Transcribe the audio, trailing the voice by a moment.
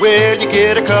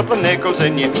get a couple of nickels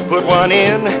and you put one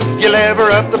in. You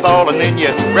lever up the ball and then you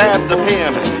grab the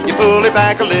pin. You pull it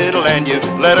back a little and you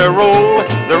let her roll.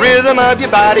 The rhythm of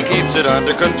your body keeps it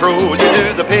under control. You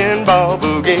do the pinball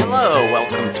boogie. Hello,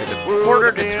 welcome to the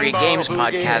Quarter to Three Games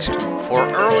podcast for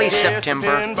early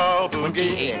September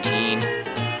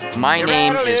 2018. My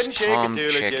name is Tom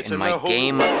Chick, and my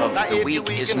game of the week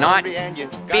is not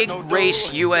Big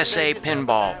Race USA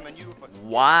Pinball.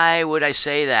 Why would I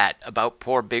say that about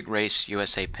poor Big Race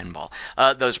USA Pinball?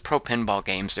 Those pro pinball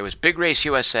games. There was Big Race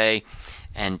USA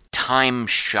and Time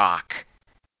Shock.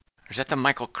 Or is that the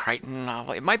Michael Crichton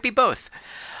novel? It might be both.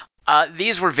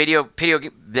 These were video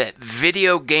game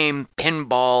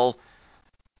pinball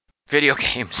video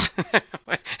games,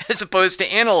 as opposed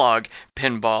to analog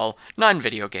pinball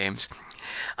non-video games.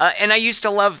 And I used to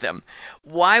love them.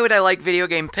 Why would I like video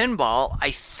game pinball?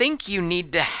 I think you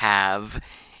need to have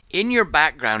in your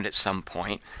background at some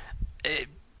point,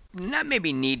 not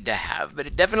maybe need to have, but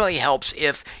it definitely helps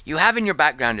if you have in your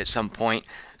background at some point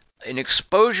an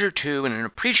exposure to and an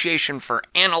appreciation for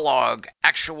analog,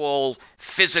 actual,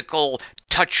 physical,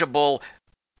 touchable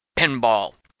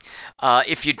pinball.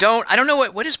 If you don't, I don't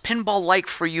know what is pinball like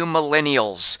for you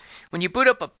millennials? When you boot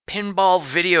up a pinball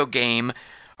video game,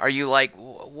 are you like,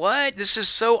 what? This is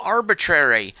so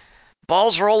arbitrary.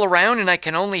 Balls roll around and I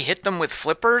can only hit them with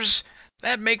flippers?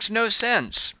 That makes no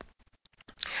sense.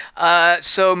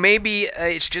 So maybe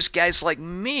it's just guys like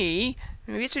me.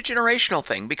 Maybe it's a generational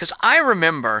thing, because I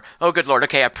remember, oh good lord,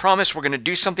 okay, I promise we're going to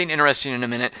do something interesting in a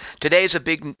minute. Today is a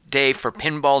big day for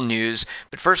pinball news,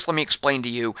 but first let me explain to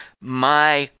you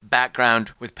my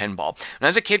background with pinball. When I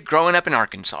was a kid growing up in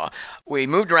Arkansas, we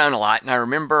moved around a lot, and I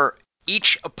remember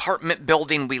each apartment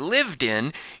building we lived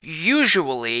in,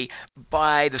 usually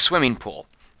by the swimming pool.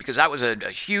 Because that was a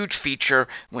huge feature.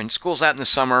 When school's out in the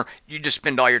summer, you just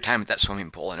spend all your time at that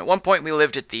swimming pool. And at one point, we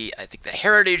lived at the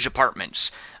Heritage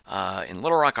Apartments in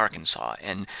Little Rock, Arkansas.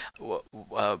 And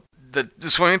the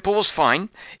swimming pool was fine.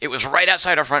 It was right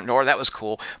outside our front door. That was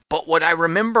cool. But what I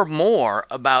remember more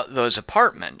about those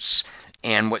apartments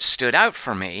and what stood out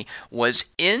for me was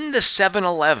in the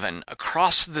 7-Eleven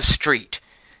across the street.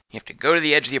 You have to go to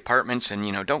the edge of the apartments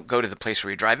and, don't go to the place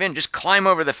where you drive in. Just climb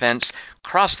over the fence,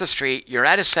 cross the street, you're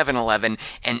at a 7-Eleven,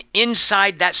 and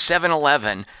inside that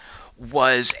 7-Eleven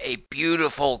was a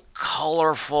beautiful,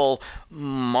 colorful,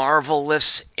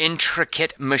 marvelous,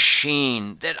 intricate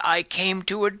machine that I came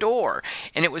to adore.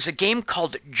 And it was a game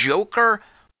called Joker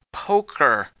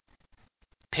Poker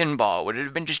Pinball. Would it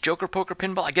have been just Joker Poker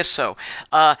Pinball? I guess so.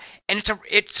 And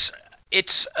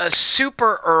it's a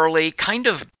super early, kind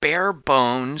of bare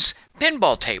bones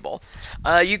pinball table.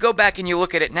 You go back and you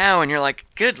look at it now and you're like,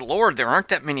 good lord, there aren't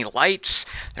that many lights.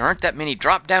 There aren't that many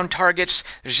drop-down targets.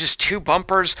 There's just two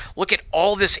bumpers. Look at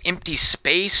all this empty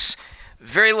space.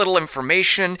 Very little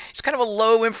information. It's kind of a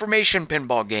low information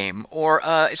pinball game, or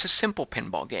it's a simple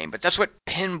pinball game. But that's what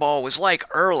pinball was like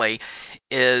early,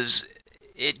 is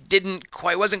it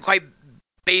wasn't quite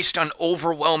based on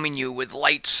overwhelming you with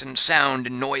lights and sound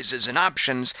and noises and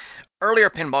options. Earlier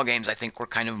pinball games, I think, were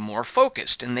kind of more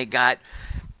focused, and they got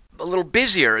a little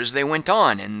busier as they went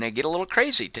on, and they get a little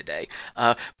crazy today.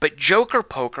 But Joker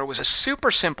Poker was a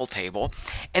super simple table,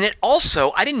 and it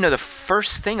also, I didn't know the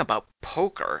first thing about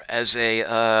poker as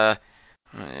a,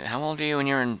 how old are you when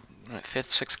you're in 5th,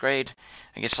 6th grade?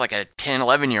 I guess like a 10,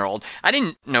 11-year-old. I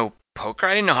didn't know poker.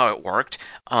 I didn't know how it worked.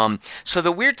 So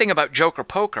the weird thing about Joker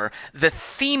Poker, the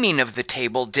theming of the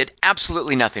table did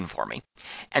absolutely nothing for me.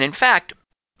 And in fact,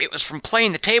 it was from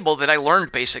playing the table that I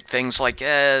learned basic things like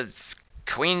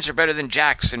queens are better than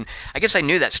jacks, and I guess I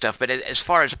knew that stuff, but as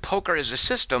far as poker as a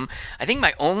system, I think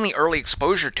my only early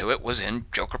exposure to it was in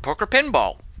Joker Poker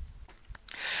Pinball.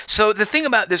 So the thing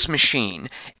about this machine,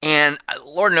 and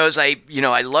Lord knows I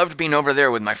loved being over there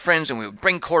with my friends, and we would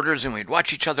bring quarters and we'd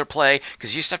watch each other play,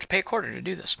 because you used to have to pay a quarter to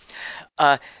do this.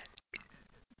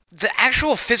 The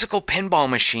actual physical pinball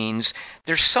machines,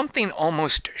 there's something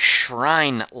almost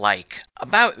shrine-like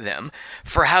about them,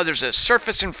 for how there's a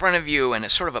surface in front of you and a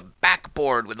sort of a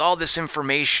backboard with all this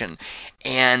information,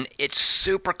 and it's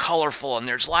super colorful and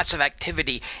there's lots of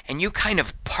activity, and you kind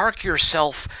of park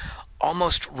yourself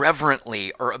almost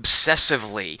reverently or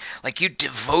obsessively, like you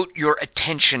devote your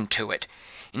attention to it.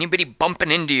 Anybody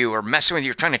bumping into you or messing with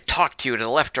you or trying to talk to you to the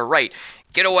left or right,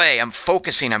 get away, I'm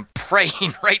focusing, I'm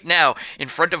praying right now in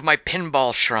front of my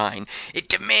pinball shrine. It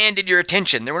demanded your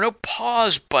attention. There were no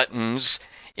pause buttons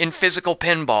in physical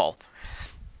pinball.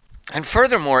 And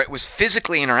furthermore, it was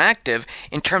physically interactive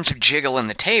in terms of jiggling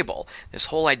the table. This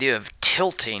whole idea of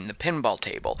tilting the pinball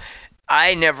table.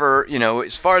 I never,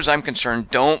 as far as I'm concerned,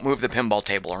 don't move the pinball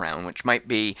table around, which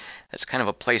that's kind of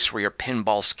a place where your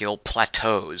pinball skill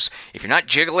plateaus. If you're not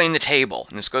jiggling the table,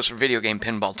 and this goes for video game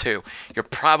pinball too, you're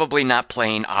probably not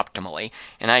playing optimally.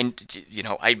 And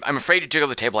I'm afraid to jiggle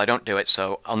the table. I don't do it,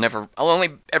 so I'll only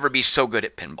ever be so good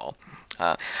at pinball.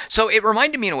 So it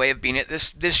reminded me in a way of being at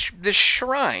this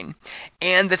shrine.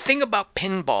 And the thing about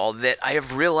pinball that I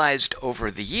have realized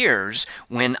over the years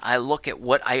when I look at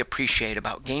what I appreciate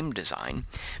about game design,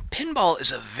 pinball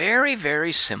is a very,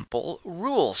 very simple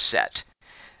rule set.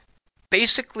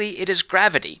 Basically, it is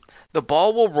gravity. The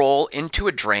ball will roll into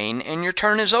a drain and your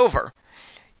turn is over.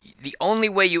 The only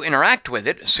way you interact with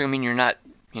it, assuming you're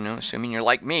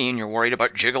like me and you're worried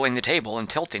about jiggling the table and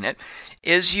tilting it,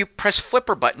 is you press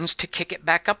flipper buttons to kick it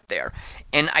back up there.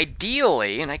 And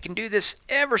ideally, and I can do this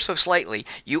ever so slightly,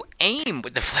 you aim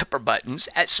with the flipper buttons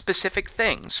at specific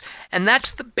things. And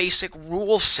that's the basic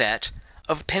rule set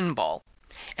of pinball.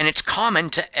 And it's common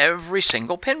to every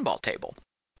single pinball table.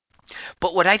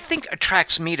 But what I think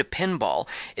attracts me to pinball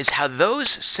is how those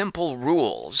simple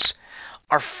rules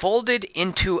are folded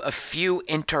into a few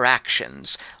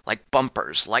interactions, like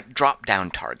bumpers, like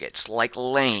drop-down targets, like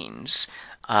lanes.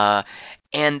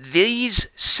 And these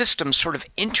systems sort of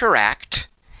interact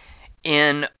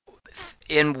in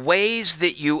ways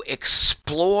that you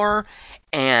explore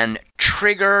and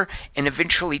trigger and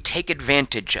eventually take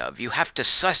advantage of. You have to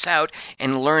suss out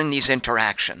and learn these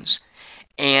interactions.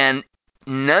 And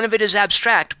none of it is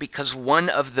abstract because one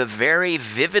of the very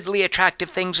vividly attractive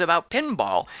things about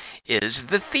pinball is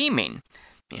the theming.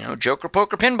 Joker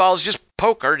Poker Pinball is just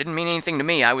poker. It didn't mean anything to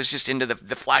me. I was just into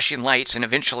the flashing lights and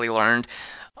eventually learned,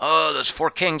 those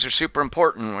 4 kings are super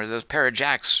important, or those pair of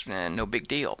jacks, no big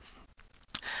deal.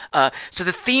 So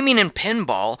the theming in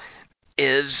pinball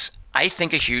is, I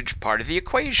think, a huge part of the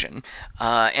equation.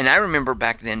 And I remember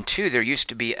back then, too, there used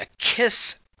to be a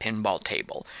KISS pinball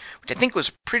table, which I think was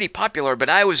pretty popular, but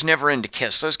I was never into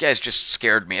KISS. Those guys just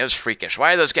scared me. It was freakish.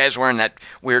 Why are those guys wearing that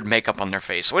weird makeup on their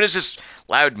face? What is this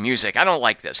loud music? I don't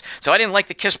like this. So I didn't like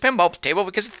the KISS pinball table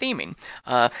because of theming.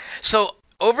 So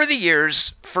over the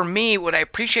years, for me, what I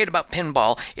appreciate about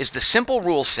pinball is the simple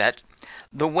rule set,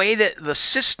 the way that the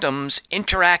systems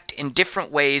interact in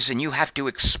different ways and you have to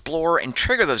explore and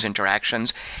trigger those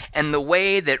interactions, and the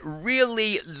way that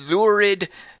really lurid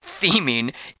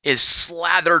theming is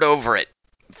slathered over it.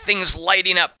 Things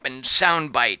lighting up and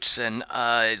sound bites, and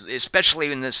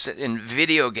especially in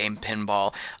video game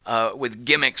pinball, with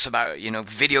gimmicks about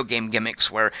video game gimmicks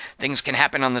where things can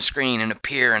happen on the screen and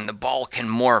appear, and the ball can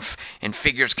morph, and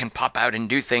figures can pop out and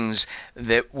do things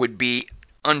that would be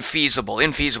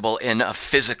infeasible in a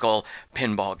physical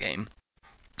pinball game.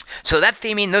 So that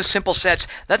theming, those simple sets,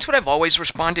 that's what I've always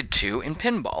responded to in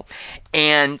pinball.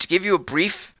 And to give you a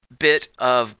brief bit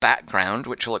of background,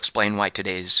 which will explain why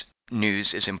today's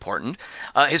news is important.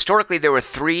 Historically, there were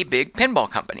 3 big pinball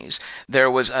companies.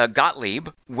 There was Gottlieb,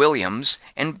 Williams,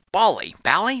 and Bally.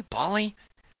 Bally?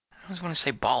 I always want to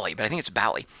say Bally, but I think it's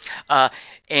Bally.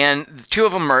 And the 2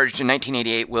 of them merged in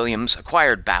 1988. Williams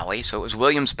acquired Bally, so it was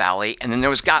Williams Bally, and then there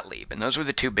was Gottlieb, and those were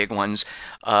the 2 big ones.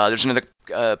 There's another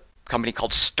company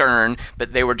called Stern,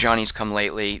 but they were Johnny's come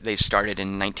lately. They started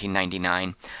in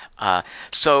 1999.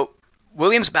 So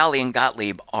Williams Bally and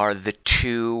Gottlieb are the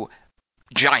 2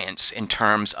 giants in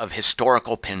terms of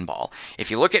historical pinball.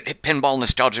 If you look at pinball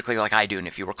nostalgically like I do, and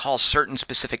if you recall certain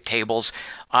specific tables,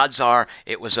 odds are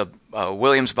it was a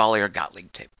Williams Bally or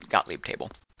Gottlieb table.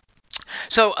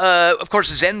 So, of course,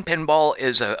 Zen Pinball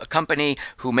is a company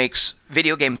who makes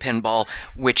video game pinball,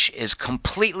 which is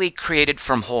completely created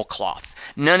from whole cloth.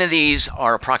 None of these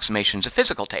are approximations of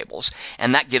physical tables,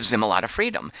 and that gives them a lot of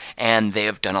freedom. And they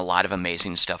have done a lot of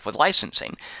amazing stuff with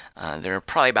licensing. There are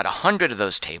probably about 100 of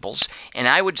those tables, and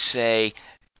I would say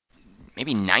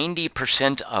maybe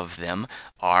 90% of them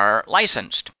are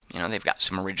licensed. They've got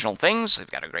some original things.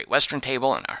 They've got a Great Western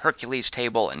table and a Hercules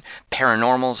table, and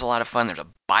Paranormal is a lot of fun.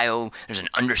 There's an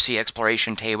undersea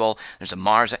exploration table. There's a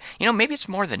Mars. Maybe it's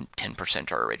more than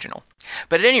 10% are original.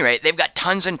 But at any rate, they've got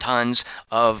tons and tons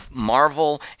of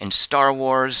Marvel and Star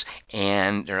Wars,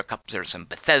 and there's some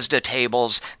Bethesda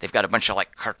tables. They've got a bunch of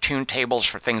cartoon tables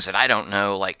for things that I don't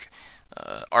know, like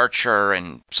Archer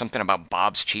and something about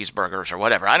Bob's Cheeseburgers or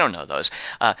whatever. I don't know those.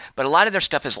 But a lot of their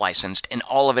stuff is licensed, and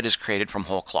all of it is created from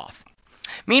whole cloth.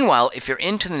 Meanwhile, if you're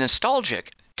into the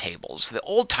nostalgic tables, the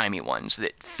old-timey ones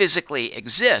that physically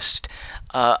exist,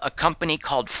 a company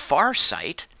called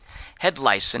Farsight had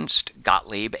licensed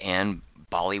Gottlieb and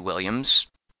Bally Williams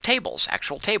tables,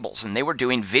 actual tables, and they were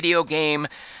doing video game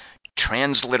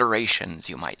transliterations,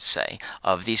 you might say,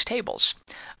 of these tables.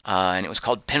 And it was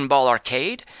called Pinball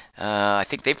Arcade. I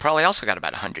think they've probably also got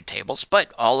about 100 tables,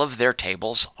 but all of their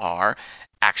tables are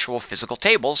actual physical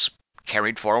tables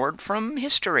carried forward from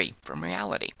history, from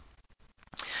reality.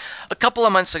 A couple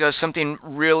of months ago, something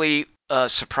really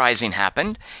surprising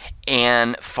happened,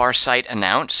 and Farsight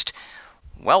announced,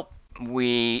 well,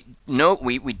 we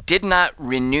did not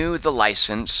renew the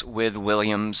license with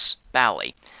Williams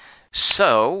Bally.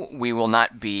 So we will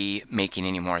not be making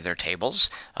any more of their tables.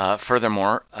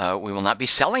 Furthermore, we will not be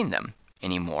selling them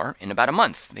anymore in about a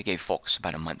month. They gave folks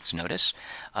about a month's notice.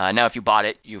 Now, if you bought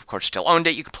it, you of course still owned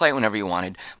it. You could play it whenever you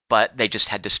wanted, but they just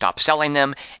had to stop selling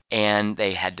them and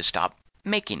they had to stop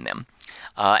making them.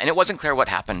 And it wasn't clear what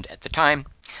happened at the time.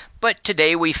 But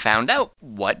today we found out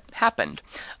what happened.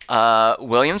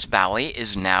 Williams Bally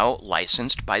is now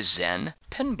licensed by Zen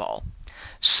Pinball.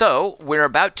 So we're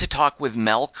about to talk with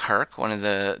Mel Kirk, one of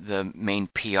the main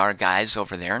PR guys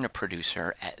over there and a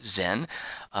producer at Zen,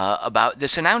 about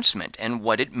this announcement and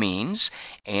what it means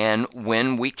and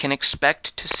when we can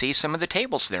expect to see some of the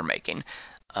tables they're making.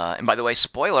 And by the way,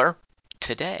 spoiler,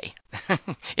 today.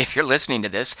 If you're listening to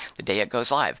this, the day it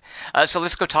goes live. So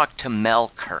let's go talk to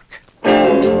Mel Kirk.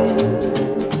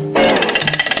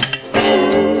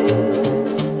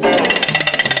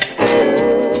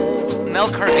 Mel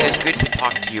Kirk, it is good to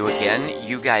talk to you again.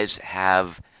 You guys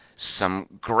have some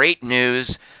great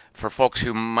news for folks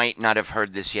who might not have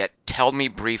heard this yet. Tell me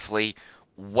briefly,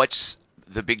 what's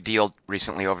the big deal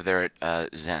recently over there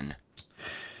at Zen?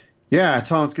 Yeah,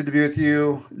 Tom, it's good to be with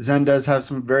you. Zen does have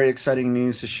some very exciting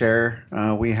news to share.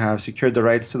 We have secured the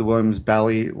rights to the Williams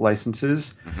Bally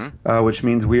licenses, which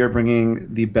means we are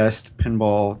bringing the best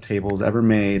pinball tables ever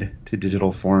made to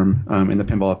digital form in the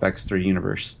Pinball FX3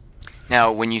 universe.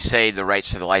 Now, when you say the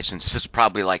rights to the license, this is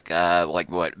probably like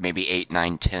what, maybe 8,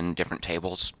 9, 10 different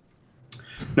tables?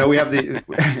 No, we have the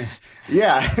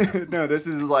yeah. No, this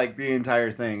is like the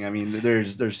entire thing. I mean,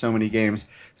 there's so many games.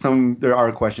 There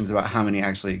are questions about how many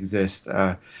actually exist.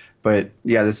 But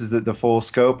yeah, this is the full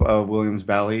scope of Williams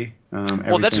Bally.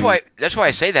 Well, that's why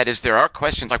I say that is there are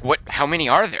questions like how many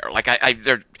are there? Like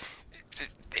there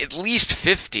at least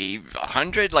 50,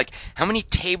 100. Like how many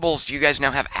tables do you guys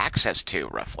now have access to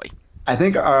roughly? I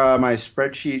think my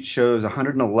spreadsheet shows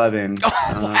 111. Oh,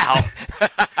 wow.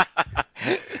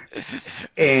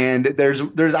 And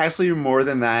there's actually more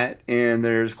than that, and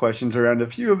there's questions around a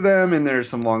few of them, and there's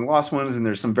some long lost ones, and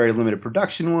there's some very limited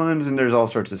production ones, and there's all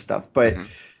sorts of stuff. But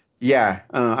yeah,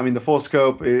 I mean the full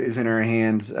scope is in our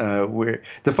hands.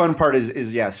 The fun part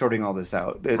is sorting all this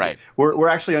out. Right. We're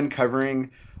actually uncovering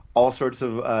all sorts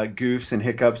of goofs and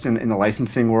hiccups in the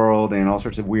licensing world, and all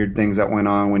sorts of weird things that went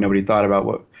on when nobody thought about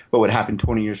what would happen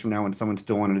 20 years from now when someone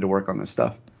still wanted to work on this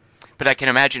stuff. But I can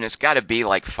imagine it's got to be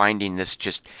like finding this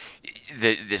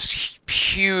this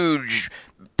huge,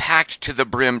 packed to the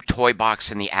brim toy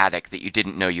box in the attic that you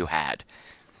didn't know you had.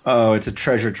 Oh, it's a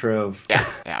treasure trove.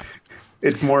 Yeah.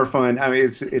 It's more fun. I mean,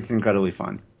 it's incredibly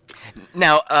fun.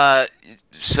 Now,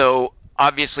 so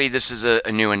obviously this is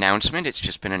a new announcement. It's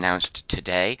just been announced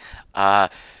today.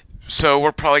 So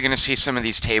we're probably going to see some of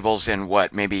these tables in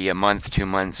what, maybe a month, 2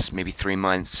 months, maybe 3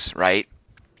 months, right?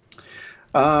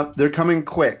 They're coming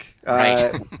quick.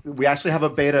 Right. We actually have a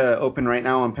beta open right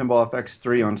now on Pinball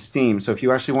FX3 on Steam. So if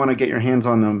you actually want to get your hands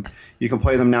on them, you can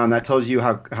play them now, and that tells you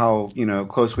how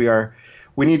close we are.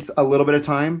 We need a little bit of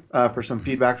time for some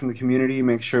feedback from the community.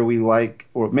 Make sure you like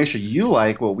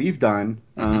what we've done.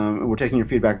 We're taking your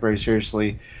feedback very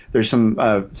seriously. There's some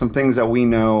things that we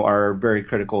know are very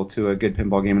critical to a good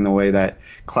pinball game in the way that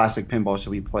classic pinball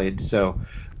should be played. So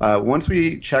once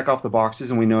we check off the boxes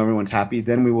and we know everyone's happy,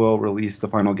 then we will release the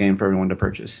final game for everyone to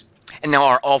purchase. And now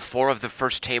are all 4 of the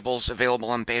first tables available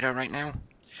on beta right now?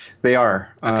 They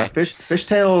are. Okay.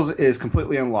 Fishtails is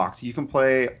completely unlocked. You can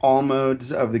play all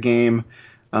modes of the game.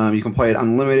 You can play it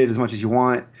unlimited as much as you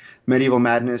want. Medieval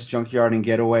Madness, Junkyard, and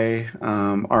Getaway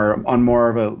are on more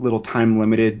of a little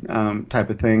time-limited type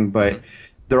of thing, but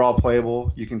they're all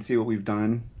playable. You can see what we've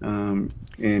done, and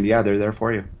yeah, they're there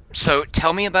for you. So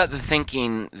tell me about the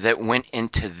thinking that went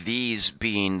into these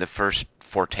being the first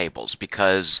 4 tables,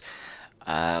 because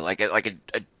like a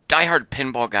diehard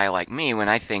pinball guy like me, when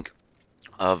I think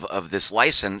of this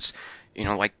license,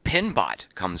 like Pinbot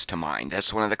comes to mind.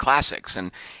 That's one of the classics,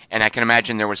 and I can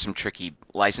imagine there were some tricky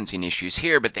licensing issues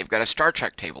here, but they've got a Star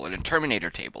Trek table and a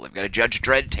Terminator table. They've got a Judge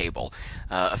Dredd table,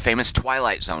 a famous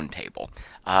Twilight Zone table.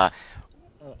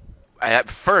 At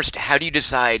first, how do you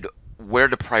decide where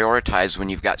to prioritize when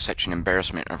you've got such an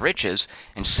embarrassment of riches?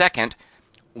 And second,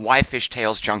 why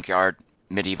Fishtails, Junkyard,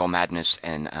 Medieval Madness,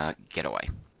 and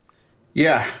Getaway?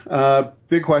 Yeah,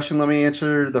 big question. Let me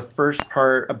answer the first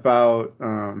part about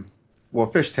well,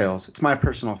 Fishtails. It's my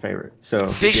personal favorite, so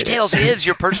we did it. Fishtails is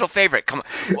your personal favorite. Come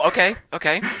on. Well, okay,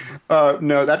 okay.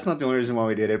 No, that's not the only reason why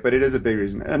we did it, but it is a big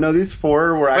reason. No, these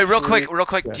four were Wait, actually. real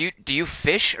quick. Yeah. Do you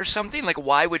fish or something? Like,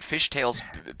 why would Fishtails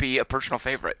be a personal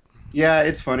favorite? Yeah,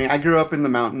 it's funny. I grew up in the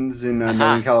mountains in Northern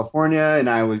Aha. California, and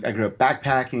I grew up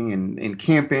backpacking and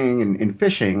camping and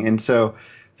fishing. And so,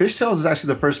 Fishtails is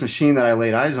actually the first machine that I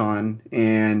laid eyes on,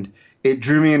 and it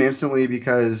drew me in instantly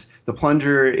because the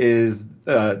plunger is,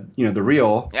 the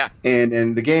reel, Yeah.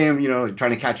 and the game,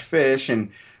 trying to catch fish. And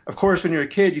of course, when you're a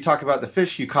kid, you talk about the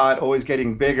fish you caught always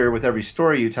getting bigger with every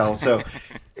story you tell. So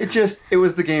it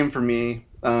was the game for me.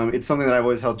 It's something that I've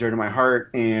always held dear to my heart,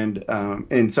 and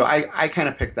so I kind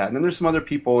of picked that. And then there's some other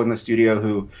people in the studio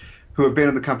who have been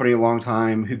in the company a long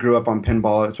time, who grew up on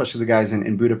pinball, especially the guys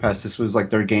in Budapest. This was like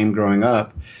their game growing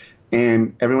up,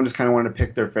 and everyone just kind of wanted to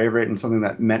pick their favorite and something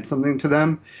that meant something to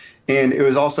them. And it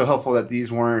was also helpful that these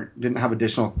didn't have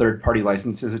additional third party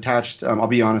licenses attached. I'll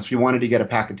be honest, we wanted to get a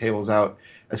pack of tables out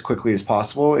as quickly as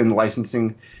possible. In the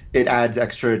licensing, it adds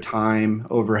extra time,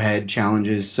 overhead,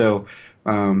 challenges. So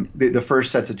the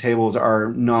first sets of tables are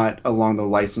not along the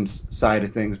license side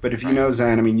of things. But if you Right. know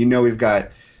Zen, I mean, we've got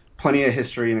plenty of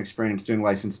history and experience doing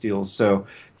license deals. So,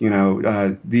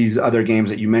 these other games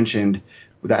that you mentioned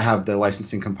that have the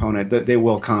licensing component, that they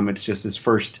will come. It's just this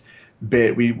first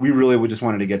bit. We really would just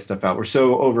wanted to get stuff out. We're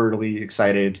so overly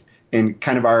excited, and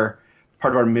kind of our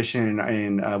part of our mission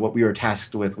and what we were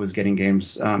tasked with was getting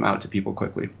games out to people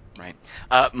quickly. Right.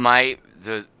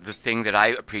 The thing that I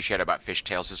appreciate about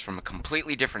Fishtails is from a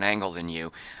completely different angle than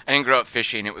you. I didn't grow up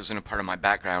fishing; it wasn't a part of my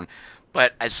background.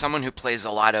 But as someone who plays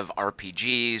a lot of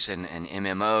RPGs and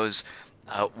MMOs,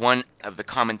 one of the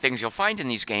common things you'll find in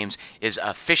these games is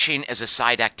fishing as a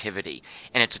side activity,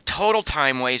 and it's a total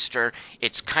time waster.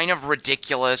 It's kind of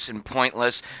ridiculous and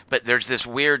pointless, but there's this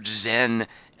weird zen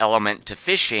element to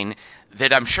fishing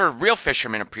that I'm sure real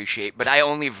fishermen appreciate, but I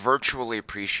only virtually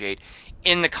appreciate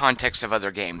in the context of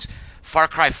other games. Far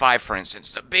Cry 5, for instance,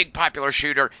 it's a big popular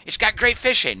shooter. It's got great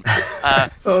fishing. Uh,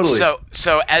 Totally.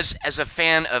 so as a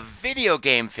fan of video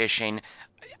game fishing,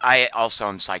 I also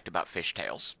am psyched about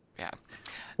Fishtails. Yeah.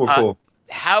 Well, Uh, cool.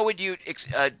 how would you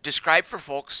describe for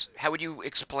folks? How would you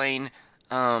explain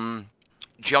um,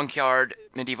 Junkyard,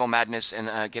 Medieval Madness,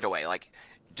 and Getaway? Like,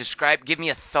 give me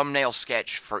a thumbnail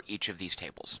sketch for each of these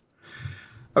tables.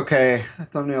 Okay,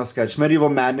 thumbnail sketch. Medieval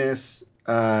Madness.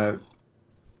 I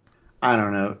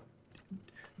don't know.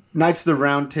 Knights of the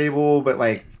Round Table, but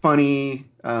like funny.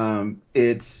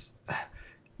 It's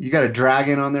you got a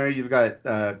dragon on there. You've got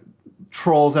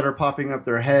trolls that are popping up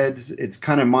their heads. It's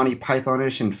kind of Monty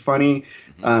Pythonish and funny.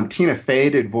 Hmm. Tina Fey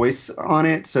did voice on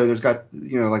it, so there's got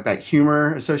like that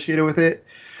humor associated with it.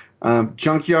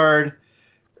 Junkyard,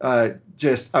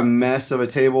 just a mess of a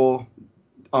table.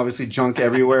 Obviously, junk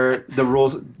everywhere. The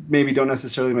rules maybe don't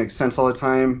necessarily make sense all the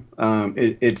time.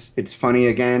 It's funny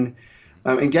again.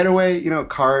 And Getaway,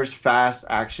 cars, fast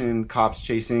action, cops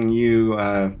chasing you.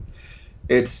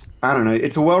 It's I don't know.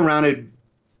 It's a well-rounded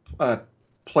uh,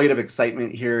 plate of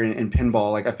excitement here in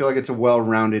pinball. Like I feel like it's a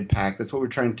well-rounded pack. That's what we're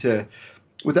trying to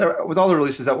with all the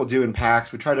releases that we'll do in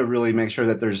packs. We try to really make sure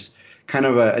that there's kind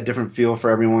of a different feel for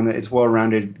everyone. That it's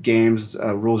well-rounded games.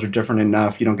 Rules are different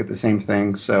enough. You don't get the same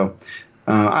thing. So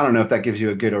I don't know if that gives you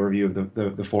a good overview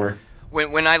of the four.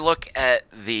 When I look at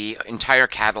the entire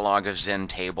catalog of Zen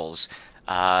tables,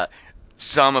 uh,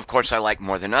 some, of course, I like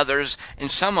more than others,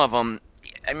 and some of them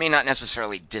I may not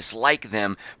necessarily dislike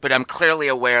them, but I'm clearly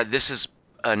aware this is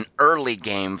an early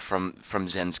game from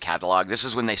Zen's catalog. This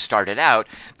is when they started out.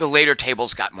 The later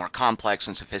tables got more complex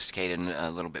and sophisticated and a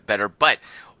little bit better. But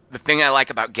the thing I like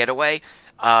about Getaway,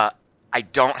 uh, I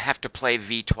don't have to play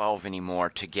V12 anymore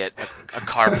to get a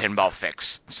car pinball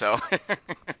fix. So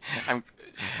I'm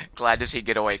glad to see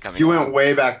Getaway coming You went along.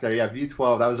 way back there. Yeah,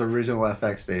 V12. That was original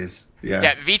FX days. Yeah.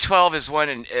 Yeah, V12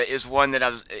 is one that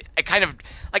I kind of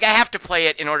like. I have to play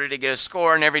it in order to get a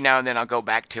score, and every now and then I'll go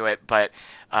back to it. But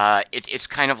it's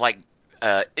kind of like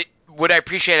what I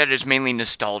appreciate it is mainly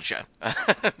nostalgia.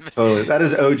 Totally. That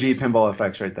is OG pinball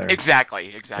FX right there. Exactly,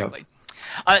 Yep. exactly.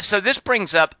 So this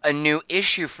brings up a new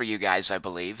issue for you guys, I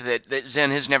believe, that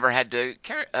Zen has never had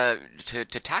to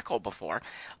tackle before.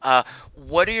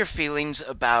 What are your feelings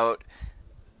about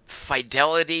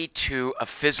fidelity to a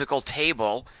physical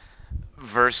table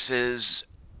versus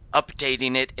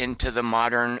updating it into the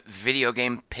modern video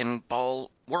game pinball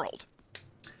world?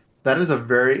 That is a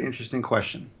very interesting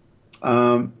question.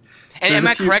 Um, And there's am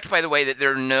a I few. correct, by the way, that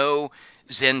there are no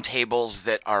Zen tables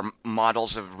that are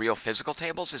models of real physical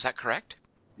tables? Is that correct?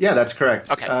 Yeah, that's correct.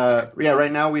 Okay, okay. Yeah,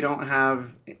 right now we don't have.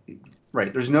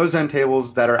 Right. There's no Zen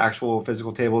tables that are actual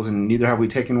physical tables, and neither have we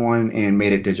taken one and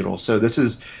made it digital. So this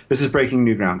is breaking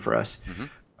new ground for us.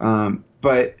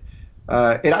 But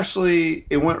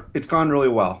it's gone really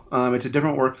well. It's a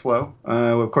different workflow.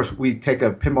 Of course, we take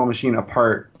a pinball machine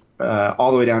apart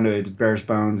all the way down to its barest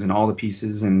bones and all the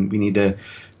pieces, and we need to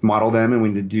model them and we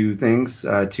need to do things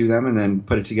to them, and then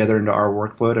put it together into our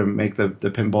workflow to make the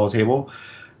pinball table.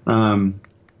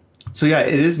 So yeah,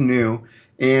 it is new,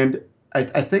 and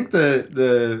I think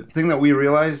the thing that we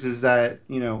realized is that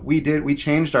we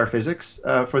changed our physics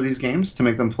for these games to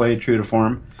make them play true to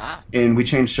form, and we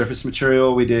changed surface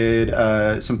material. We did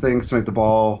some things to make the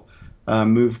ball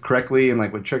move correctly and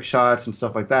like with trick shots and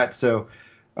stuff like that. So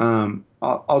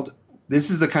this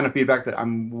is the kind of feedback that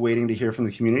I'm waiting to hear from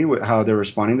the community, how they're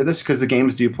responding to this, because the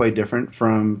games do play different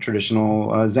from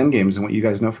traditional Zen games and what you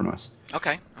guys know from us.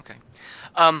 Okay.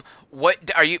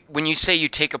 What are you when you say you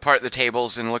take apart the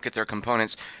tables and look at their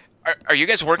components? Are you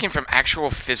guys working from actual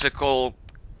physical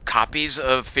copies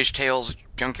of Fishtails,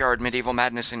 Junkyard, Medieval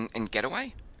Madness, and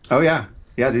Getaway? Oh yeah,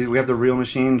 we have the real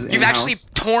machines in-house. You've actually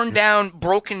torn down,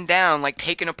 broken down, like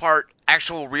taken apart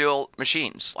actual real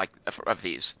machines like of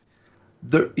these.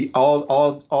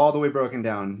 All the way broken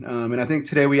down. And I think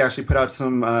today we actually put out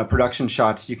some production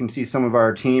shots. You can see some of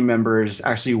our team members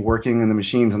actually working in the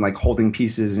machines and like holding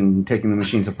pieces and taking the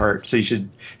machines apart. So you should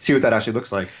see what that actually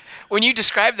looks like. When you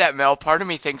describe that, Mel, part of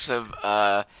me thinks of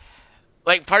part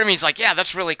of me is like, yeah,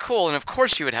 that's really cool, and of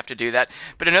course you would have to do that.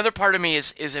 But another part of me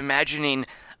is imagining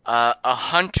a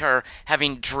hunter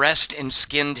having dressed and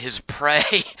skinned his prey,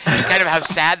 and kind of how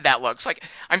sad that looks. Like,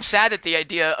 I'm sad at the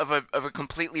idea of a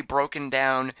completely broken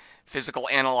down physical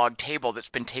analog table that's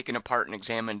been taken apart and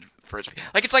examined for its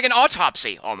it's like an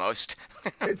autopsy almost.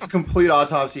 It's a complete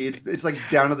autopsy. It's like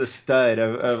down to the stud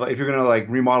of if you're gonna like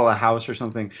remodel a house or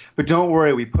something. But don't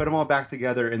worry, we put them all back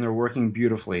together and they're working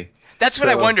beautifully. That's what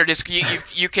I wondered. Is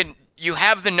you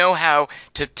have the know-how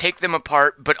to take them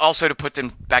apart, but also to put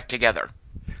them back together.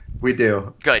 We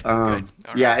do. Good.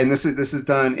 Yeah, and this is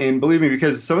done, and believe me,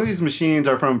 because some of these machines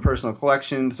are from personal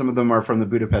collections, some of them are from the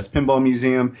Budapest Pinball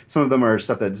Museum, some of them are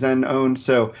stuff that Zen owns.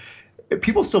 So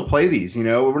people still play these.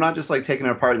 We're not just like taking it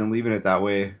apart and then leaving it that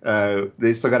way.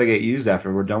 They still got to get used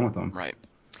after we're done with them. Right.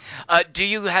 Do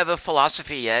you have a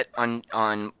philosophy yet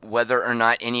on whether or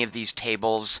not any of these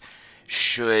tables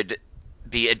should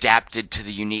be adapted to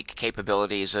the unique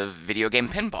capabilities of video game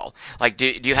pinball? Like, do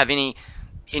you have any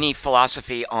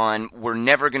philosophy on we're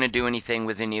never going to do anything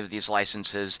with any of these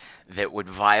licenses that would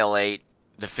violate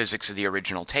the physics of the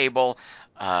original table?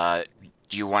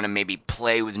 Do you want to maybe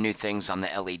play with new things on the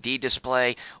LED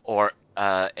display? Or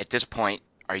at this point,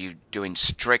 are you doing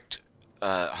strict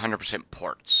 100%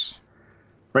 ports?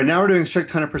 Right now we're doing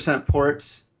strict 100%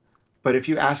 ports. But if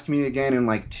you ask me again in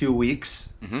like 2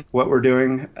 weeks what we're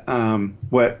doing,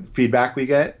 what feedback we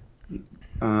get,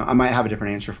 I might have a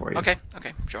different answer for you. Okay,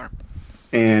 sure.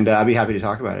 And I'd be happy to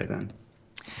talk about it then.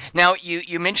 Now,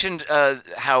 you mentioned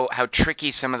how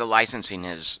tricky some of the licensing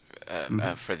is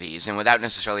for these, and without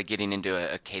necessarily getting into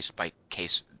a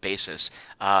case-by-case basis,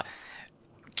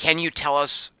 can you tell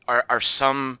us, are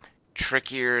some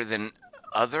trickier than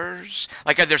others?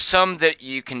 Like, are there some that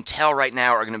you can tell right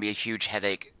now are going to be a huge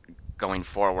headache going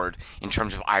forward in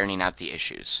terms of ironing out the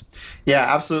issues? Yeah,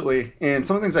 absolutely. And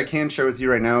some of the things I can share with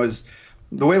you right now is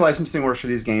the way licensing works for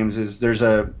these games is there's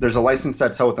a license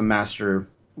that's held with a master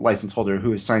license holder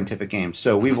who is Scientific Games.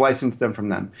 So we've licensed them from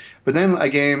them. But then a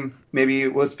game, maybe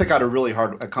let's pick out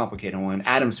a complicated one.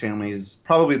 Addams Family is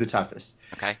probably the toughest.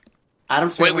 Okay.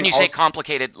 Addams Family. When you say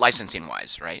complicated, licensing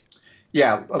wise, right?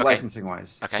 Yeah, licensing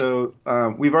wise. Okay. So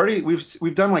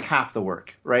we've done like half the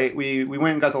work, right? We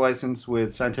went and got the license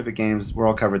with Scientific Games. We're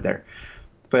all covered there.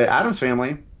 But Addams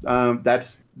Family,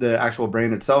 that's the actual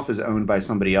brand itself is owned by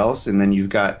somebody else, and then you've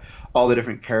got all the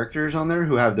different characters on there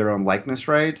who have their own likeness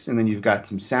rights, and then you've got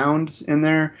some sounds in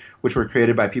there which were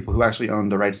created by people who actually own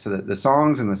the rights to the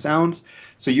songs and the sounds.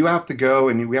 So you have to go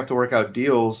and we have to work out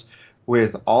deals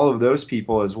with all of those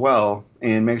people as well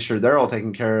and make sure they're all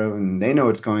taken care of and they know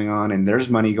what's going on and there's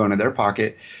money going to their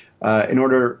pocket in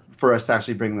order for us to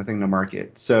actually bring the thing to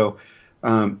market. So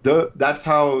that's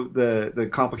how the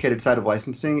complicated side of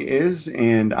licensing is,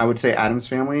 and I would say Addams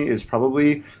Family is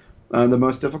probably the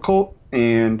most difficult,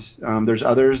 and there's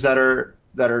others that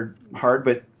are hard,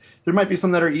 but there might be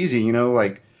some that are easy,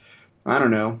 like, I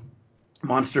don't know,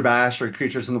 Monster Bash or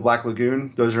Creatures in the Black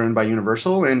Lagoon. Those are owned by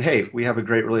Universal, and hey, we have a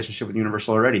great relationship with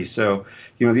Universal already. So,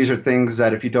 these are things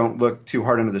that if you don't look too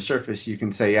hard under the surface, you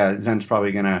can say, yeah, Zen's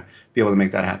probably going to be able to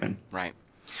make that happen. Right.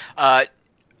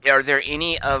 Are there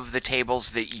any of the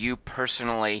tables that you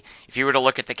personally, if you were to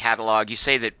look at the catalog, you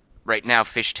say that right now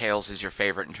Fishtails is your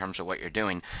favorite in terms of what you're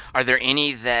doing. Are there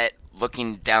any that,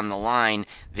 looking down the line,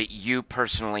 that you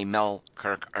personally, Mel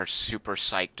Kirk, are super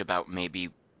psyched about maybe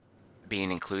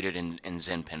being included in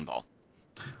Zen Pinball?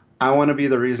 I want to be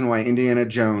the reason why Indiana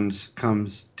Jones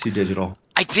comes to digital.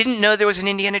 I didn't know there was an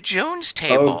Indiana Jones Oh,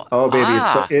 table. oh, baby,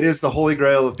 Ah, it is the holy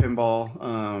grail of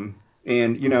pinball.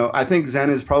 And I think Zen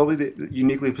is probably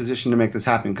uniquely positioned to make this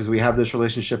happen because we have this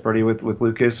relationship already with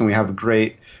Lucas, and we have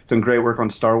done great work on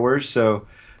Star Wars. So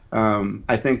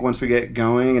I think once we get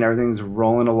going and everything's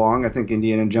rolling along, I think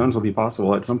Indiana Jones will be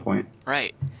possible at some point.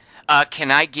 right. Can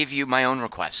I give you my own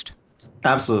request?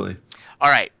 Absolutely. All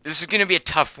right, this is going to be a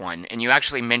tough one, and you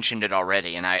actually mentioned it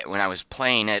already. And when I was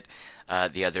playing it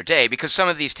the other day, because some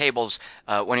of these tables,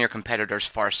 one of your competitors,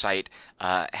 Farsight,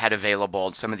 had available,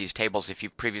 and some of these tables, if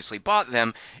you've previously bought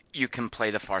them, you can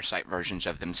play the Farsight versions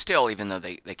of them still, even though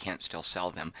they can't still sell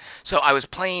them. So I was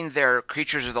playing their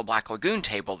Creatures of the Black Lagoon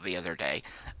table the other day.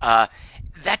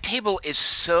 That table is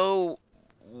so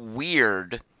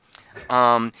weird,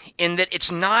 in that it's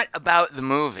not about the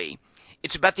movie.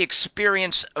 It's about the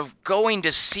experience of going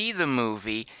to see the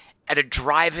movie at a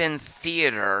drive-in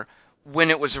theater when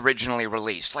it was originally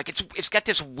released. Like it's got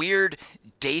this weird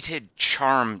dated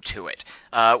charm to it.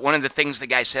 One of the things the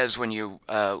guy says when you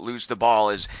lose the ball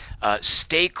is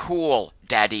 "Stay cool,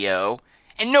 Daddy-O,"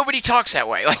 and nobody talks that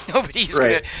way. Like nobody's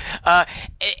Right. gonna.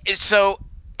 So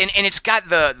and it's got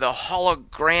the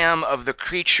hologram of the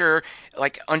creature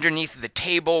like underneath the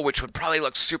table, which would probably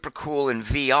look super cool in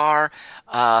VR.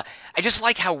 I just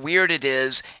like how weird it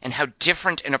is and how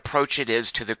different an approach it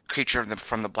is to the creature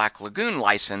from the Black Lagoon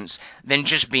license than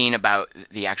just being about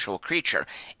the actual creature.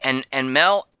 And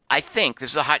Mel, I think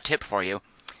this is a hot tip for you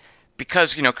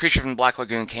because Creature from the Black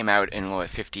Lagoon came out in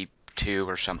what, 52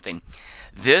 or something.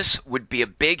 This would be a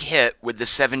big hit with the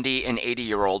 70 and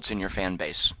 80-year-olds in your fan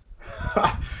base.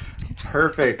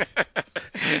 Perfect.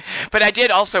 But I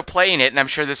did also play in it, and I'm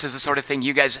sure this is the sort of thing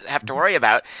you guys have to worry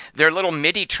about. There are little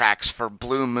MIDI tracks for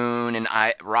Blue Moon and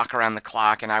I Rock Around the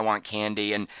Clock and I Want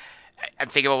Candy, and I'm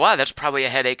thinking, well, wow, that's probably a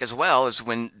headache as well, as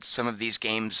when some of these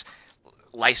games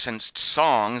licensed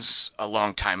songs a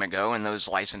long time ago, and those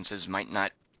licenses might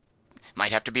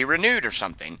have to be renewed or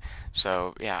something.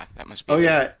 So yeah, that must be Oh a big.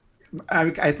 yeah,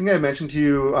 I think I mentioned to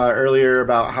you earlier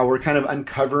about how we're kind of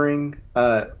uncovering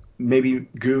maybe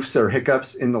goofs or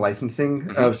hiccups in the licensing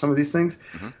Hmm. of some of these things.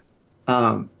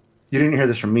 Hmm. You didn't hear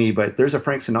this from me, but there's a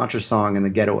Frank Sinatra song in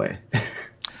The Getaway.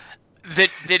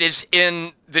 That is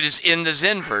in the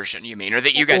Zen version, you mean, or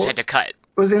that you guys had Well, to cut? it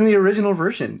was in the original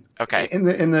version. Okay. In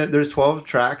the there's 12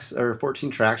 tracks or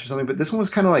 14 tracks or something, but this one was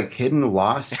kind of like hidden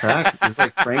lost track. It's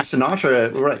like Frank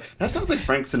Sinatra. We're like, that sounds like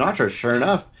Frank Sinatra. Sure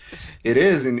enough, it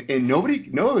is, and nobody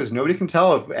knows. Nobody can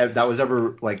tell if that was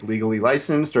ever like legally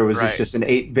licensed or was this Right. just an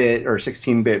 8-bit or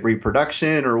 16-bit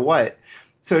reproduction or what.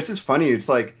 So it's just funny. It's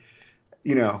like,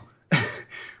 you know,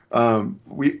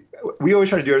 we always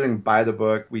try to do everything by the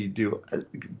book. We do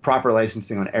proper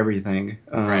licensing on everything,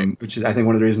 Right. which is I think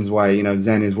one of the reasons why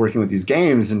Zen is working with these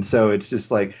games. And so it's just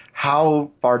like,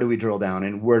 how far do we drill down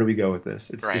and where do we go with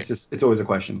this? Right. It's always a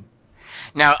question.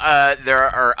 Now, there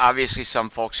are obviously some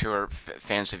folks who are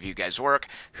fans of you guys' work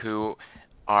who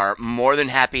are more than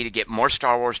happy to get more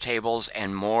Star Wars tables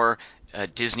and more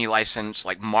Disney license,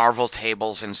 like Marvel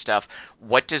tables and stuff.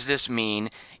 What does this mean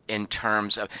in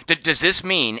terms of? Does this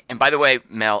mean? And by the way,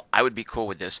 Mel, I would be cool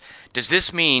with this. Does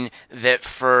this mean that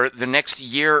for the next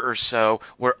year or so,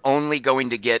 we're only going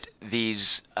to get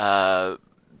these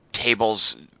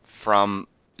tables from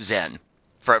Zen?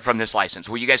 From this license?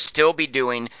 Will you guys still be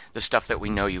doing the stuff that we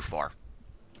know you for?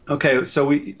 Okay, so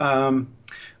we over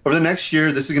the next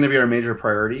year, this is going to be our major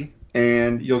priority,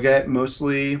 and you'll get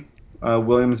mostly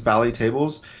Williams Valley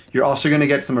tables. You're also going to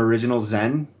get some original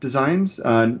Zen designs,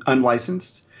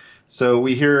 unlicensed. So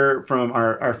we hear from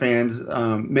our fans,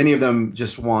 many of them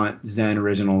just want Zen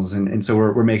originals, and so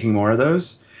we're making more of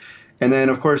those. And then,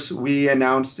 of course, we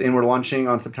announced and we're launching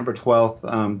on September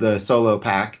 12th the solo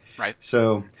pack. Right.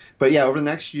 So, but yeah, over the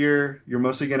next year, you're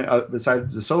mostly going to,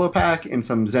 besides the solo pack and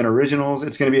some Zen originals,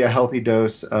 it's going to be a healthy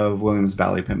dose of Williams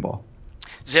Valley pinball.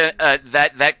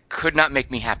 That could not make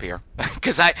me happier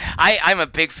because I'm a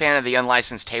big fan of the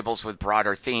unlicensed tables with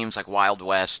broader themes like Wild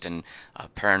West and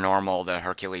Paranormal, the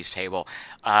Hercules table,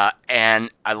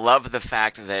 and I love the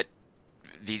fact that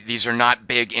these are not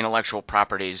big intellectual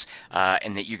properties,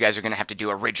 and that you guys are going to have to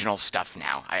do original stuff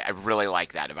now. I really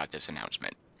like that about this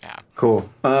announcement. Yeah. Cool.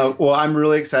 Well, I'm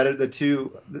really excited.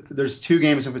 There's two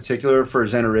games in particular for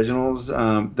Zen Originals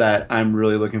that I'm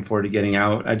really looking forward to getting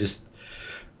out.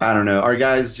 I don't know. Our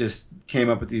guys just came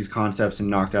up with these concepts and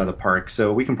knocked it out of the park.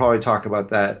 So we can probably talk about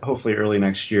that. Hopefully early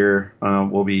next year,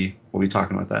 we'll be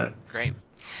talking about that. Great.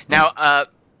 Now, I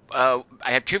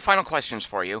have two final questions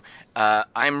for you.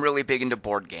 I'm really big into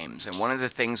board games, and one of the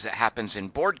things that happens in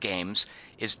board games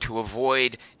is to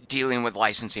avoid dealing with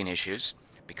licensing issues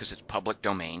because it's public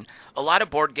domain. A lot of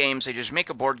board games, they just make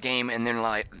a board game and then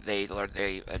they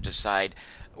decide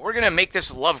we're going to make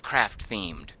this Lovecraft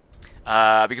themed.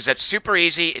 Because that's super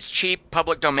easy, it's cheap,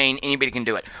 public domain, anybody can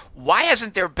do it. Why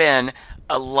hasn't there been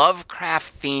a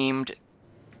Lovecraft themed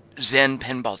Zen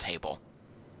pinball table?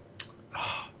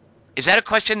 Is that a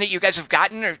question that you guys have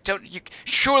gotten, or don't you?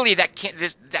 Surely that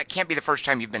can't be the first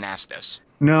time you've been asked this.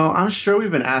 No, I'm sure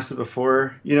we've been asked it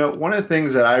before. One of the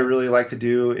things that I really like to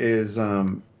do is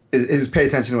pay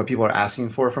attention to what people are asking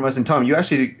for from us. And Tom, you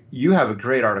have a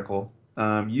great article.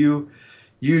 You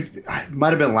might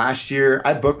have been last year.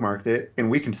 I bookmarked it, and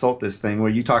we consult this thing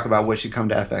where you talk about what should come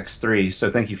to FX3.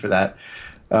 So thank you for that.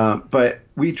 But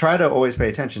we try to always pay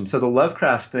attention. So the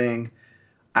Lovecraft thing,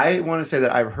 I want to say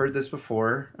that I've heard this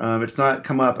before. It's not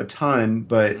come up a ton,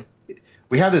 but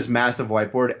we have this massive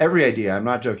whiteboard. Every idea, I'm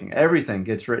not joking, everything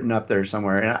gets written up there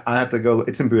somewhere. And I have to go.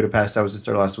 It's in Budapest. I was just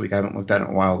there last week. I haven't looked at it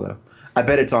in a while, though. I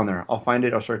bet it's on there. I'll find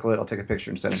it. I'll circle it. I'll take a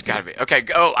picture and send it to you. It's got to be.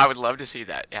 Okay. Oh, I would love to see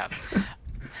that. Yeah.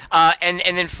 And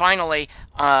then finally,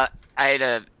 I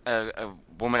had a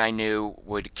woman I knew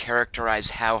would characterize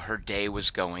how her day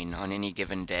was going on any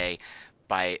given day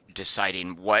by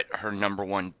deciding what her number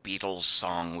one Beatles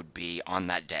song would be on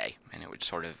that day. And it would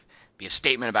sort of be a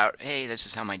statement about, hey, this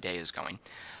is how my day is going.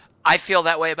 I feel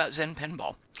that way about Zen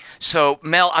Pinball. So,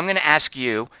 Mel, I'm going to ask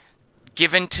you,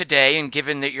 given today and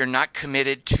given that you're not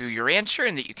committed to your answer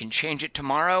and that you can change it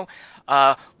tomorrow,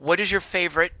 what is your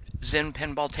favorite Zen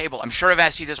Pinball table? I'm sure I've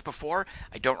asked you this before.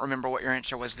 I don't remember what your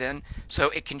answer was then. So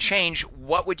it can change.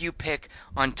 What would you pick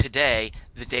on today,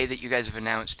 the day that you guys have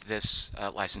announced this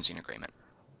licensing agreement?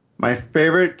 My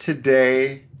favorite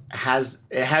today has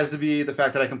to be the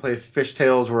fact that I can play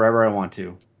Fishtails wherever I want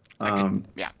to. I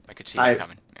could see that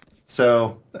coming. Yeah.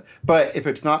 So, but if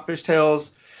it's not Fishtails,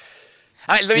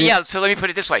 so let me put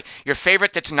it this way: your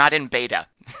favorite that's not in beta.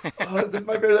 My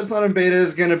favorite that's not in beta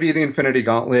is going to be the Infinity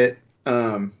Gauntlet.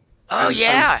 Man,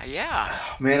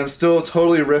 I'm still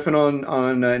totally riffing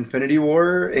on Infinity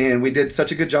War, and we did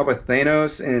such a good job with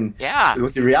Thanos and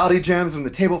with the reality gems when the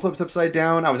table flips upside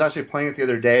down. I was actually playing it the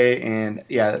other day, and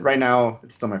right now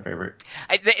it's still my favorite.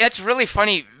 That's really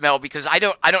funny, Mel, because I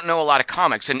don't know a lot of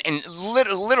comics, and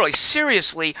literally,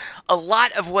 seriously, a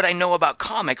lot of what I know about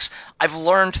comics I've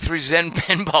learned through Zen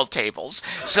pinball tables.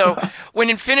 So when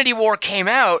Infinity War came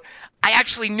out, I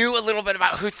actually knew a little bit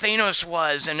about who Thanos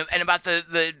was and about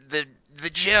the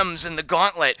gems and the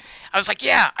gauntlet. I was like,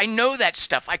 yeah, I know that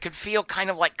stuff. I could feel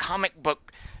kind of like comic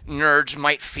book nerds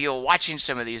might feel watching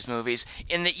some of these movies,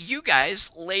 in that you guys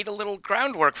laid a little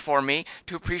groundwork for me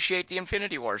to appreciate the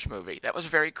Infinity Wars movie. That was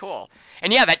very cool.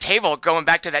 And yeah, that table, going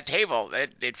back to that table,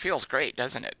 it feels great,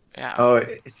 doesn't it? Yeah. Oh,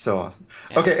 it's so awesome.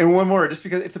 Yeah. Okay, and one more, just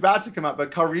because it's about to come out,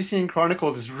 but Calrissian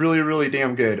Chronicles is really, really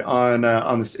damn good on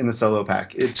this in the solo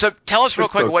pack. So tell us real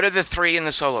quick, what are the three in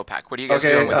the solo pack? What are you guys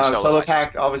doing with the solo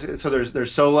pack? Obviously, so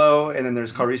there's Solo, and then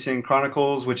there's Calrissian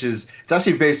Chronicles, which is it's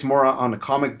actually based more on the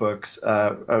comic books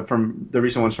from the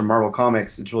recent ones from Marvel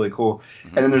Comics. It's really cool. Mm-hmm.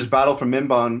 And then there's Battle for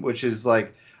Mimban, which is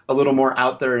like a little more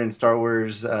out there in Star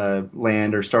Wars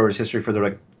land or Star Wars history for the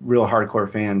like real hardcore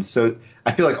fans. So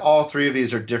I feel like all three of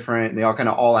these are different. They all kind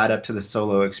of all add up to the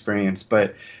solo experience.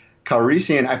 But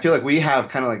Calrissian, I feel like we have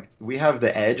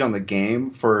the edge on the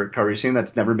game for Calrissian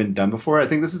that's never been done before. I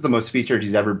think this is the most featured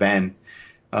he's ever been.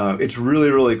 It's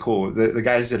really, really cool. The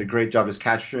guys did a great job just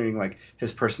capturing like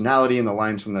his personality and the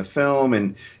lines from the film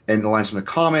and the lines from the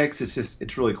comics.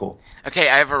 It's really cool. Okay,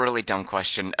 I have a really dumb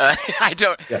question.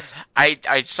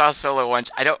 I saw Solo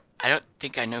once. I don't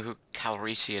think I know who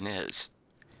Calrissian is.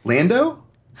 Lando?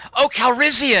 Oh,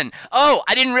 Calrissian! Oh,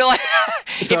 I didn't realize.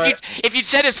 If you'd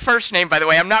said his first name, by the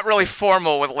way, I'm not really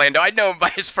formal with Lando. I know him by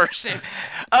his first name.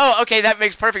 Oh, okay, that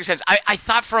makes perfect sense. I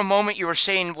thought for a moment you were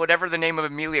saying whatever the name of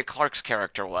Emilia Clarke's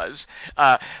character was.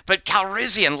 But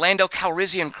Calrissian, Lando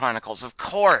Calrissian Chronicles, of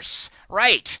course.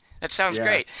 Right. That sounds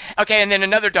great. Okay, and then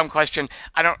another dumb question.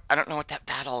 I don't know what that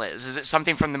battle is. Is it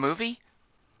something from the movie?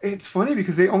 It's funny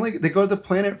because they go to the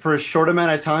planet for a short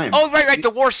amount of time. Oh, right, the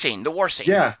war scene.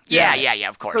 Yeah,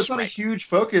 of course. So it's not a huge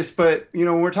focus, but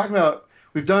when we're talking about,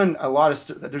 we've done a lot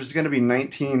of there's going to be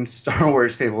 19 Star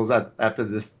Wars tables after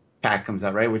this pack comes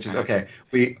out, right? Which is okay.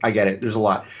 I get it. There's a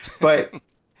lot, but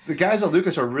the guys at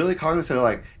Lucas are really cognizant of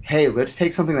like, hey, let's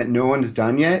take something that no one's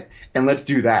done yet and let's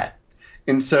do that.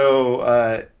 And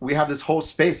so we have this whole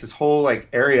space, this whole like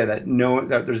area that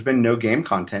there's been no game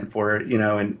content for it,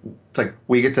 and it's like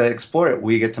we get to explore it,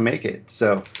 we get to make it.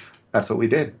 So that's what we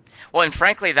did. Well, and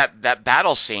frankly, that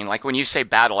battle scene, like when you say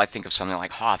battle, I think of something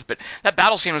like Hoth, but that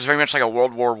battle scene was very much like a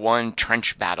World War I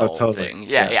trench Oh, battle totally. thing.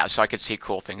 Yeah. Yeah. So I could see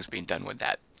cool things being done with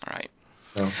that. All right.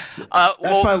 So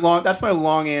Well, that's my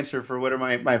long answer for what are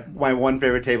my one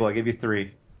favorite table. I gave you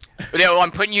three. yeah, well,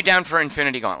 I'm putting you down for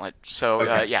Infinity Gauntlet. So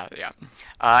Okay. yeah.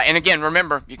 And again,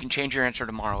 remember, you can change your answer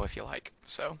tomorrow if you like.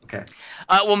 So. Okay.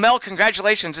 Well, Mel,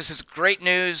 congratulations. This is great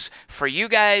news for you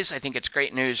guys. I think it's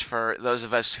great news for those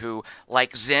of us who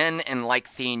like Zen and like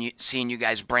seeing you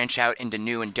guys branch out into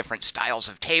new and different styles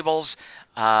of tables.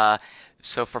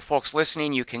 So for folks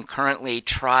listening, you can currently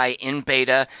try in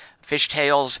beta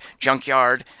Fishtails,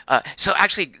 Junkyard. So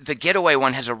actually, the Getaway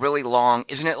one has a really long,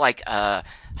 isn't it like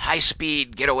High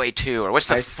Speed Getaway 2? Or what's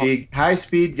the High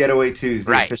Speed Getaway 2 is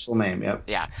the Right. official name. Yep.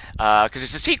 Yeah, because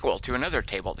it's a sequel to another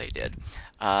table they did,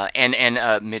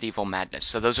 and Medieval Madness.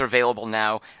 So those are available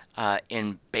now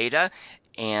in beta,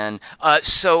 and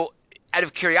so out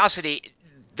of curiosity,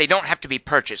 they don't have to be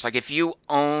purchased. Like if you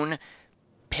own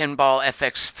Pinball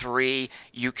FX3,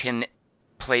 you can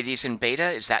play these in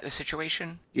beta. Is that the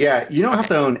situation? Yeah, you don't have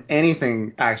Okay. to own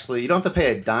anything actually. You don't have to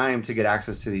pay a dime to get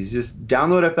access to these. Just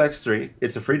download FX3.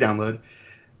 It's a free download.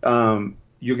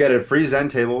 You'll get a free Zen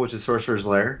table, which is Sorcerer's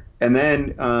Lair, and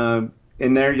then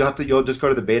in there you'll just go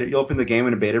to the beta. You'll open the game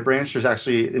in a beta branch. There's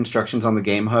actually instructions on the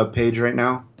Game Hub page right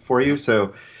now for you.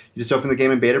 So you just open the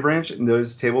game in beta branch, and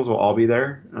those tables will all be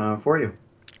there for you.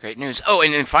 Great news. Oh,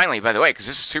 and then finally, by the way, because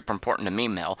this is super important to me,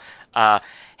 Mel,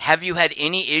 have you had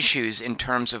any issues in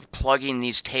terms of plugging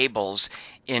these tables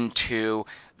into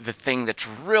the thing that's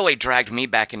really dragged me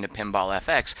back into Pinball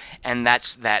FX, and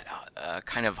that's that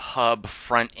kind of hub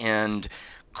front end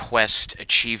quest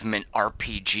achievement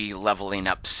RPG leveling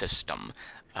up system?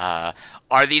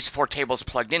 Are these four tables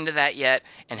plugged into that yet,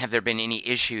 and have there been any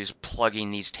issues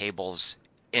plugging these tables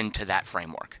into that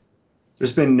framework?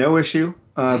 There's been no issue.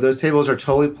 Mhm. Those tables are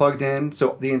totally plugged in.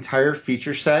 So the entire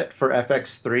feature set for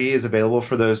FX3 is available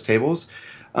for those tables.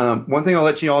 One thing I'll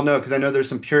let you all know, because I know there's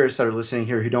some purists that are listening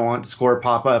here who don't want score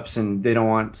pop-ups and they don't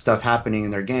want stuff happening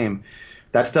in their game.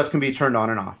 That stuff can be turned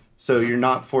on and off. So Mhm. you're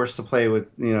not forced to play with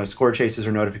score chases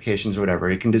or notifications or whatever.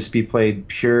 It can just be played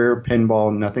pure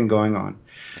pinball, nothing going on.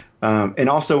 And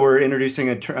also we're introducing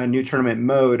a new tournament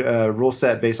mode, rule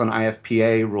set based on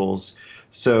IFPA rules.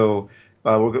 So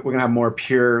we're going to have more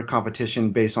pure competition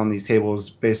based on these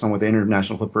tables, based on what the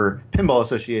International Flipper Pinball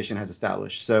Association has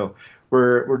established. So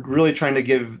we're really trying to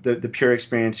give the pure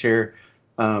experience here.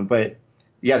 But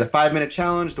yeah, the 5-minute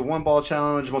challenge, the one ball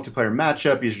challenge, multiplayer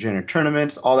matchup, user generated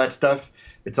tournaments, all that stuff,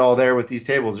 it's all there with these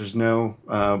tables. We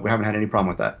haven't had any problem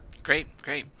with that. Great,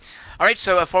 great. All right,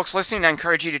 so folks listening, I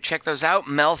encourage you to check those out.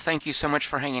 Mel, thank you so much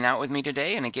for hanging out with me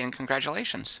today, and again,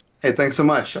 congratulations. Hey, thanks so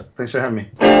much. Thanks for having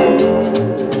me.